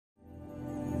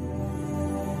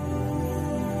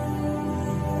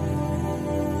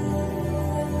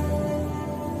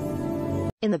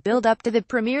In the build-up to the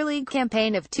Premier League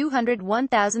campaign of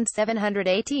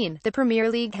 201,718, the Premier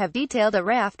League have detailed a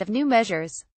raft of new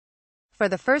measures. For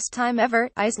the first time ever,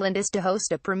 Iceland is to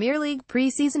host a Premier League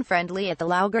pre-season friendly at the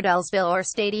Laugardalsville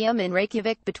Stadium in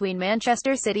Reykjavik between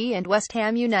Manchester City and West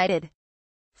Ham United.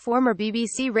 Former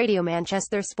BBC Radio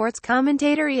Manchester sports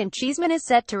commentator Ian Cheeseman is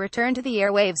set to return to the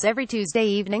airwaves every Tuesday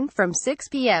evening from 6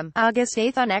 p.m. August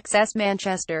 8 on XS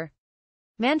Manchester.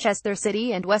 Manchester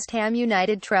City and West Ham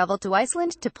United travel to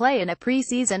Iceland to play in a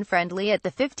pre-season friendly at the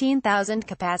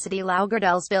 15,000-capacity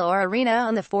Laugardalsville Arena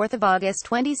on the 4th of August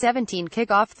 2017,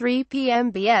 kickoff 3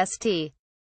 p.m. BST.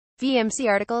 VMC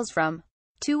articles from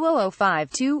 2005,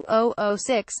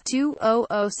 2006,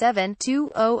 2007,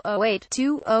 2008,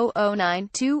 2009,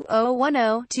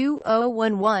 2010,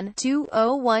 2011,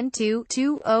 2012,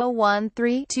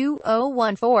 2013,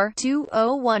 2014,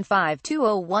 2015,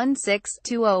 2016,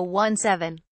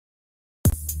 2017.